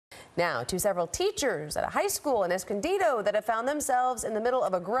Now to several teachers at a high school in Escondido that have found themselves in the middle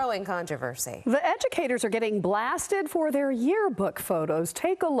of a growing controversy. The educators are getting blasted for their yearbook photos.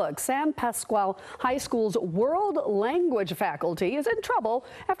 Take a look. San Pascual High School's world language faculty is in trouble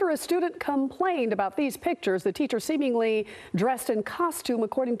after a student complained about these pictures. The teacher seemingly dressed in costume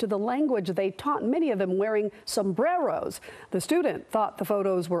according to the language they taught, many of them wearing sombreros. The student thought the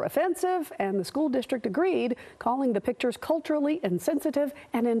photos were offensive, and the school district agreed, calling the pictures culturally insensitive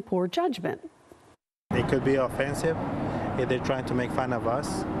and in poor judgment. It could be offensive if they're trying to make fun of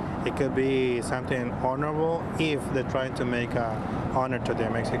us. It could be something honorable if they're trying to make honor to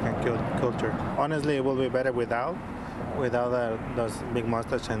their Mexican culture. Honestly, it will be better without those big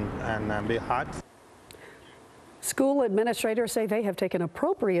mustache and big hats. School administrators say they have taken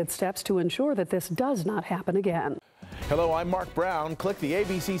appropriate steps to ensure that this does not happen again. Hello, I'm Mark Brown. Click the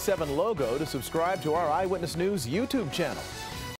ABC7 logo to subscribe to our Eyewitness News YouTube channel.